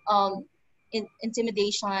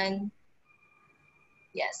intimidation.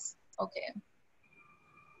 Yes, okay.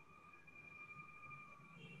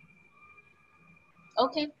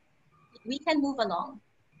 Okay, we can move along.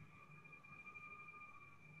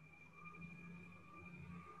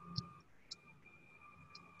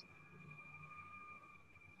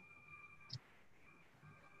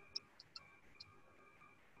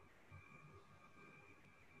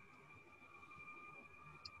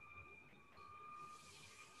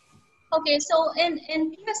 Okay, so in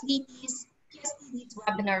PSDT's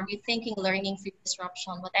webinar, Rethinking Learning Through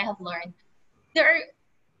Disruption, what I have learned, there are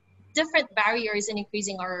different barriers in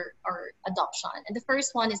increasing our adoption. And the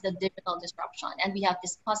first one is the digital disruption, and we have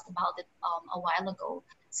discussed about it a while ago.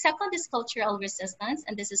 Second is cultural resistance,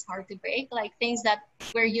 and this is hard to break, like things that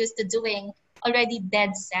we're used to doing already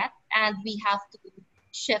dead set, and we have to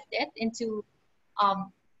shift it into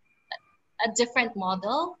um, a different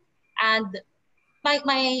model. And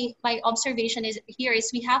my observation is here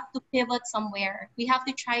is we have to pivot somewhere, we have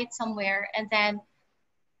to try it somewhere, and then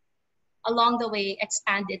along the way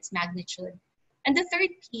expand its magnitude. And the third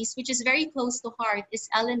piece, which is very close to heart, is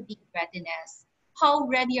L&D readiness. How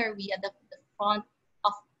ready are we at the front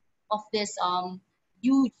of, of this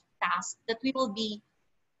huge task, that we will be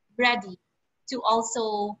ready to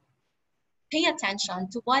also pay attention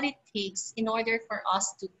to what it takes in order for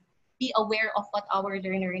us to be aware of what our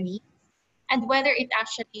learner needs and whether it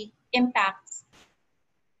actually impacts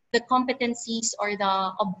the competencies or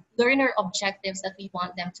the learner objectives that we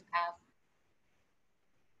want them to have.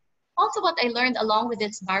 Also, what I learned along with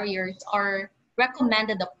these barriers are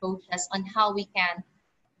recommended approaches on how we can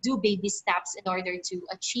do baby steps in order to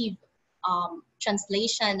achieve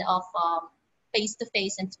translation of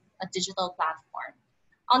face-to-face into a digital platform.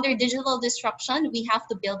 Under digital disruption, we have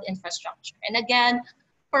to build infrastructure. And again,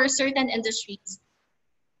 for certain industries,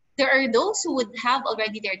 there are those who would have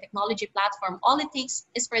already their technology platform. All it takes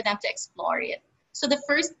is for them to explore it. So the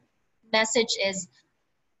first message is,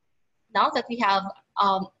 now that we have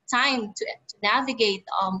time to navigate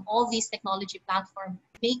all these technology platforms,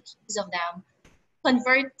 make use of them,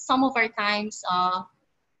 convert some of our times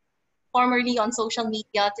formerly on social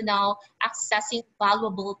media to now accessing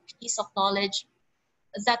valuable piece of knowledge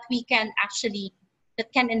that we can actually,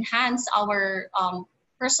 that can enhance our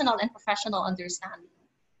personal and professional understanding.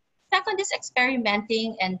 Second is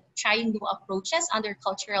experimenting and trying new approaches under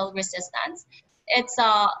cultural resistance. It's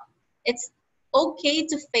okay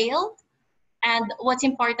to fail, and what's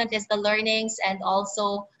important is the learnings and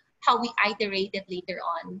also how we iterate it later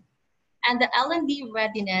on. And the L&D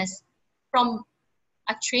readiness, from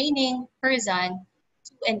a training person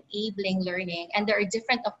to enabling learning. And there are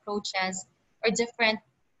different approaches or different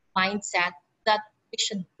mindset that we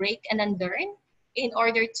should break and unlearn in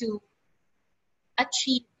order to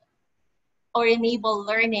achieve or enable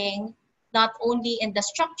learning, not only in the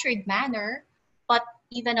structured manner, but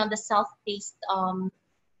even on the self-paced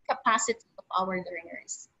capacity of our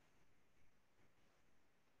learners.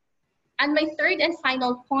 And my third and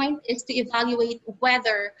final point is to evaluate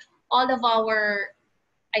whether all of our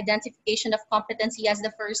identification of competency as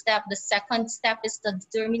the first step. The second step is the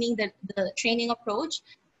determining the training approach.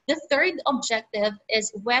 The third objective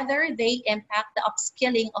is whether they impact the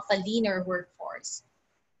upskilling of a leaner workforce.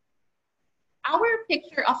 Our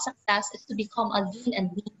picture of success is to become a lean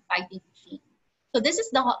and mean fighting machine. So this is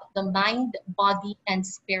the mind, body, and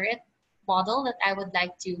spirit model that I would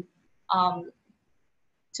like to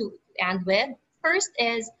end with. First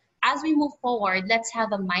is, as we move forward, let's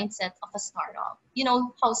have a mindset of a startup. You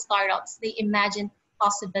know how startups, they imagine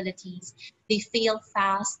possibilities, they fail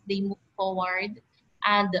fast, they move forward,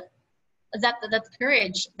 and that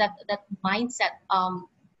courage, that mindset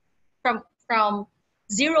from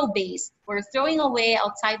zero base, we're throwing away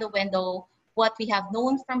outside the window what we have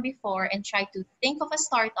known from before and try to think of a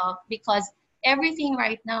startup, because everything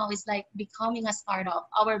right now is like becoming a startup.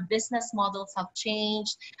 Our business models have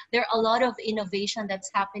changed. There are a lot of innovation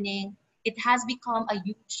that's happening. It has become a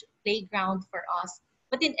huge playground for us.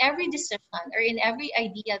 But in every decision or in every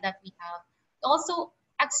idea that we have, we also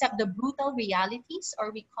accept the brutal realities,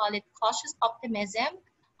 or we call it cautious optimism,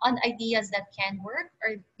 on ideas that can work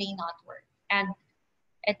or may not work. And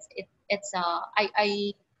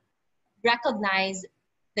I recognize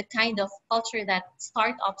the kind of culture that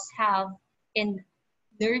startups have in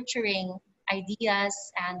nurturing ideas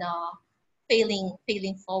and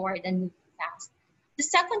failing forward and moving fast. The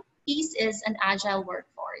second piece is an agile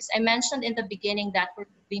workforce. I mentioned in the beginning that we're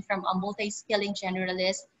moving from a multi-skilling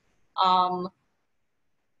generalist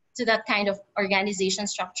to that kind of organization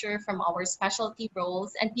structure from our specialty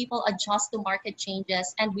roles, and people adjust to market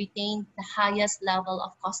changes and retain the highest level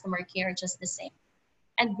of customer care just the same.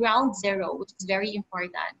 And ground zero, which is very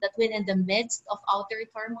important, that when in the midst of outer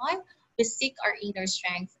turmoil, we seek our inner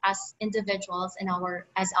strength as individuals and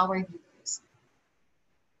as our leaders.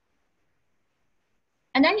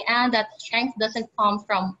 And I add that strength doesn't come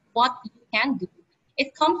from what you can do.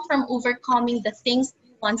 It comes from overcoming the things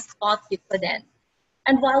you once thought you couldn't.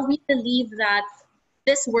 And while we believe that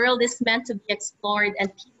this world is meant to be explored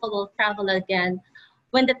and people will travel again,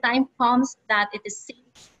 when the time comes that it is safe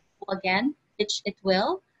to go again, which it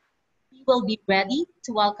will, we will be ready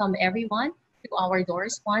to welcome everyone to our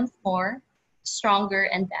doors once more, stronger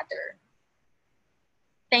and better.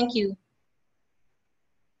 Thank you.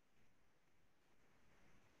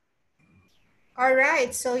 All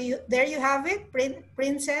right, so there you have it,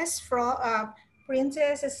 Princess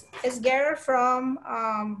Esguerra from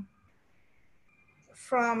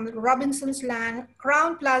Robinson's Land,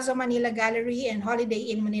 Crown Plaza Manila Gallery, and Holiday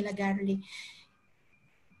Inn Manila Gallery.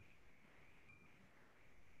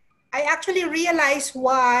 I actually realized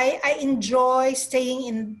why I enjoy staying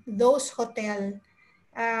in those hotels.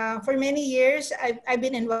 For many years, I've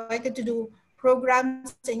been invited to do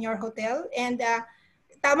programs in your hotel, and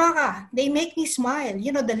tama ka, they make me smile.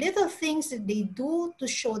 You know, the little things that they do to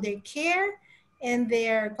show their care and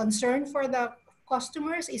their concern for the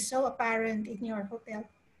customers is so apparent in your hotel.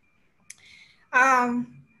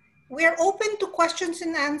 We're open to questions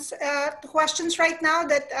and to questions right now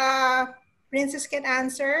that Princess can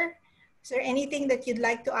answer. Is there anything that you'd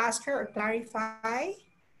like to ask her or clarify?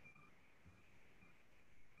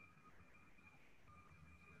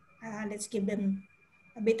 Let's give them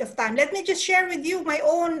a bit of time. Let me just share with you my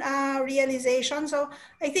own realization. So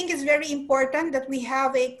I think it's very important that we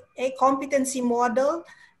have a competency model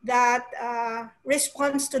that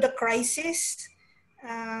responds to the crisis.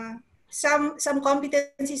 Some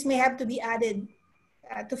competencies may have to be added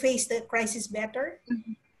to face the crisis better.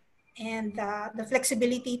 Mm-hmm. And the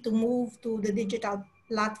flexibility to move to the digital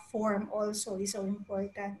platform also is so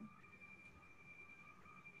important.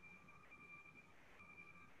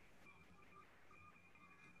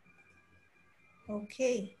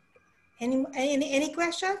 Okay. Any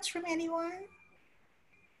questions from anyone?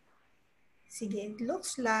 See, it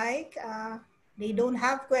looks like they don't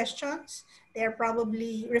have questions. They're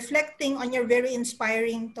probably reflecting on your very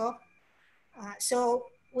inspiring talk. So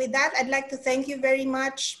with that, I'd like to thank you very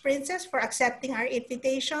much, Princess, for accepting our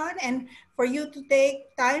invitation and for you to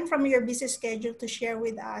take time from your busy schedule to share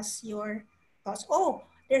with us your thoughts. Oh,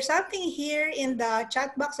 there's something here in the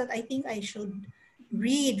chat box that I think I should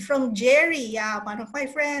read from Jerry, one of my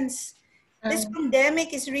friends. This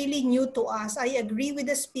pandemic is really new to us. I agree with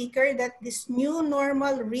the speaker that this new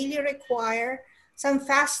normal really require some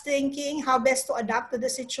fast thinking, how best to adapt to the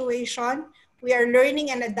situation. We are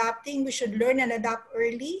learning and adapting. We should learn and adapt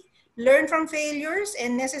early, learn from failures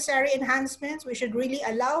and necessary enhancements. We should really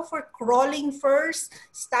allow for crawling first,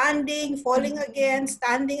 standing, falling again,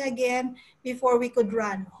 standing again before we could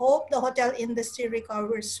run. Hope the hotel industry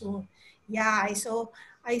recovers soon. Yeah, I so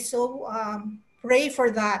pray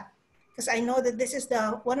for that, because I know that this is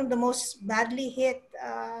one of the most badly hit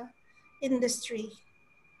industry.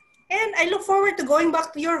 And I look forward to going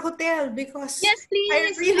back to your hotel because yes, please.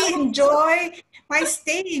 I really enjoy my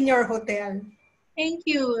stay in your hotel. Thank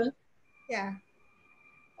you. Yeah.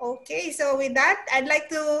 Okay, so with that, I'd like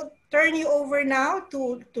to turn you over now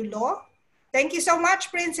to Law. Thank you so much,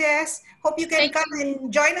 Princess. Hope you can come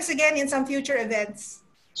and join us again in some future events.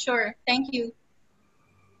 Sure. Thank you.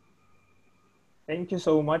 Thank you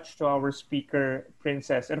so much to our speaker,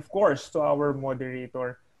 Princess, and of course to our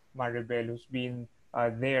moderator, Maribel, who's been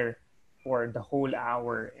there for the whole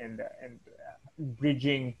hour and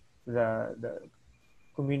bridging the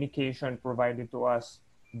communication provided to us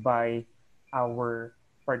by our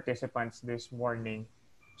participants this morning.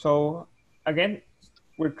 So again,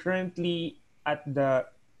 we're currently at the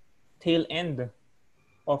tail end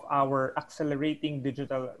of our accelerating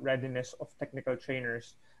digital readiness of technical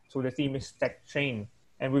trainers. So the theme is Tech Train.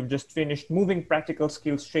 And we've just finished moving practical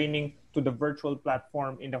skills training to the virtual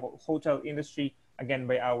platform in the hotel industry, again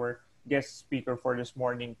by our guest speaker for this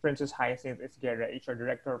morning, Pryncess Hyacinth Esguerra, HR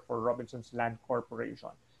Director for Robinson's Land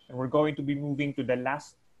Corporation. And we're going to be moving to the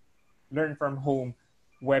last Learn from Home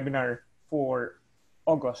webinar for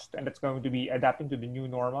August, and that's going to be adapting to the new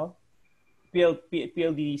normal.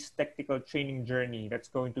 PLD's technical training journey, that's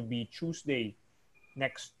going to be Tuesday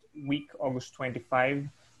next week, August 25.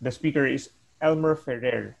 The speaker is Elmer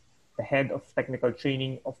Ferrer, the head of technical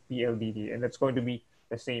training of PLDT, and that's going to be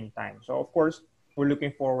the same time. So of course, we're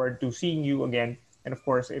looking forward to seeing you again. And of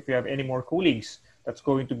course, if you have any more colleagues that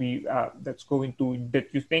you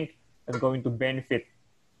think is going to benefit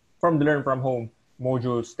from the Learn from Home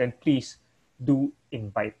modules, then please do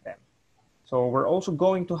invite them. So we're also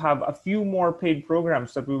going to have a few more paid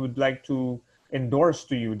programs that we would like to endorse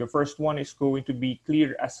to you. The first one is going to be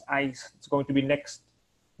Clear as Ice. It's going to be next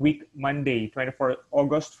week, Monday, 24th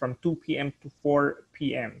August from 2 p.m. to 4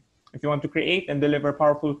 p.m. If you want to create and deliver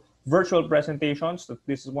powerful virtual presentations,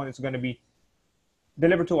 this is one is going to be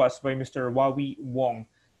delivered to us by Mr. Wawi Wong.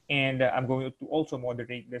 And I'm going to also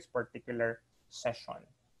moderate this particular session.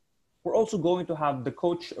 We're also going to have the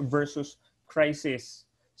Coach versus Crisis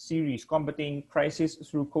series, combating crisis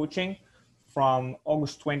through coaching, from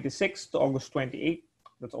August 26th to August 28th.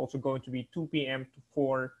 That's also going to be 2 p.m. to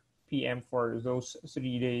 4 p.m. for those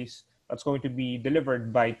 3 days. That's going to be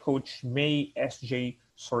delivered by Coach May S.J.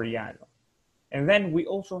 Soriano. And then we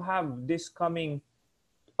also have this coming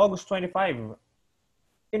August 25,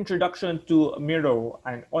 Introduction to Miro,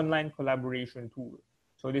 an online collaboration tool.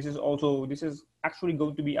 So this is actually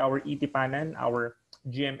going to be our Itipanan, our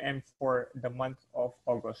GMM for the month of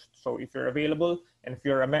August. So if you're available, and if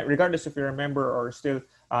you're regardless if you're a member or still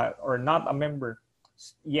or not a member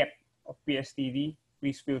yet of PSTD,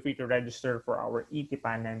 please feel free to register for our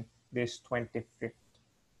Itipanan this 25th.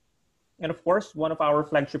 And of course, one of our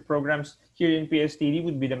flagship programs here in PSTD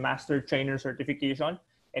would be the Master Trainer Certification,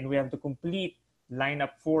 and we have the complete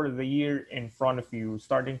lineup for the year in front of you,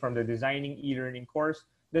 starting from the Designing e-learning course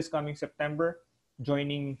this coming September,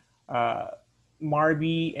 joining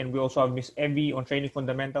Marby, and we also have Miss Evie on Training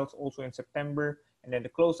Fundamentals also in September. And then to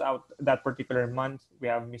close out that particular month, we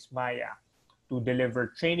have Miss Maya to deliver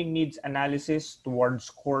training needs analysis towards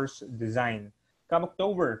course design. Come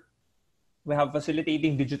October, we have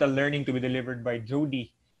Facilitating Digital Learning to be delivered by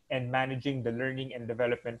Jody, and Managing the Learning and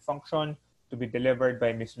Development Function to be delivered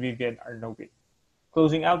by Miss Vivian Arnovic.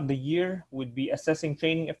 Closing out the year would be Assessing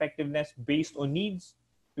Training Effectiveness Based on Needs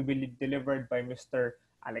to be delivered by Mr.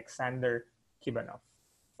 Alexander Kibanov.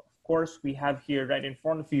 Of course, we have here right in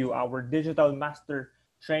front of you our Digital Master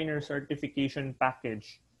Trainer Certification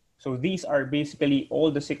Package. So these are basically all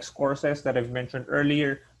the 6 courses that I've mentioned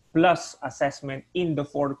earlier, plus assessment in the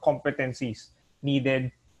 4 competencies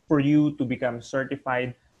needed for you to become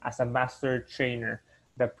certified as a master trainer.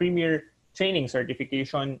 The Premier Training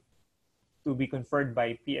Certification to be conferred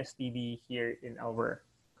by PSTD here in our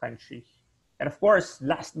country. And of course,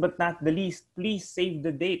 last but not the least, please save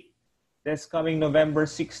the date. This coming November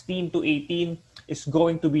 16 to 18 is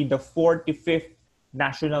going to be the 45th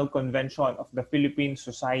National Convention of the Philippine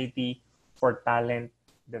Society for Talent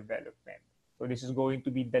Development. So this is going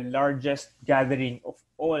to be the largest gathering of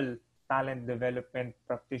all talent development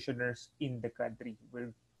practitioners in the country.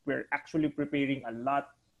 We're actually preparing a lot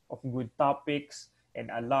of good topics and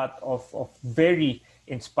a lot of very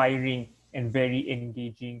inspiring and very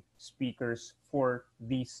engaging speakers for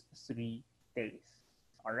these 3 days.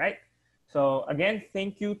 All right. So again,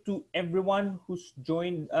 thank you to everyone who's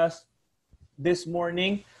joined us this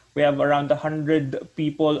morning. We have around 100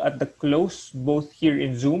 people at the close, both here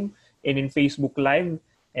in Zoom and in Facebook Live.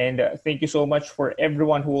 And thank you so much for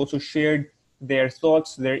everyone who also shared their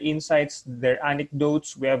thoughts, their insights, their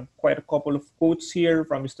anecdotes. We have quite a couple of quotes here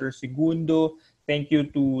from Mr. Segundo. Thank you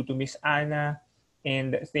to Miss Anna,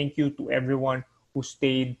 and thank you to everyone who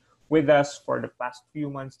stayed with us for the past few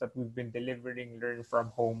months that we've been delivering Learn From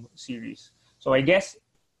Home series. So I guess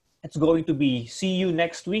it's going to be see you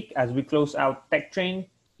next week as we close out Tech Train.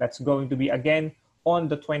 That's going to be again on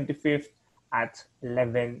the 25th at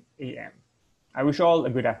 11 a.m. I wish you all a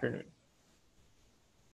good afternoon.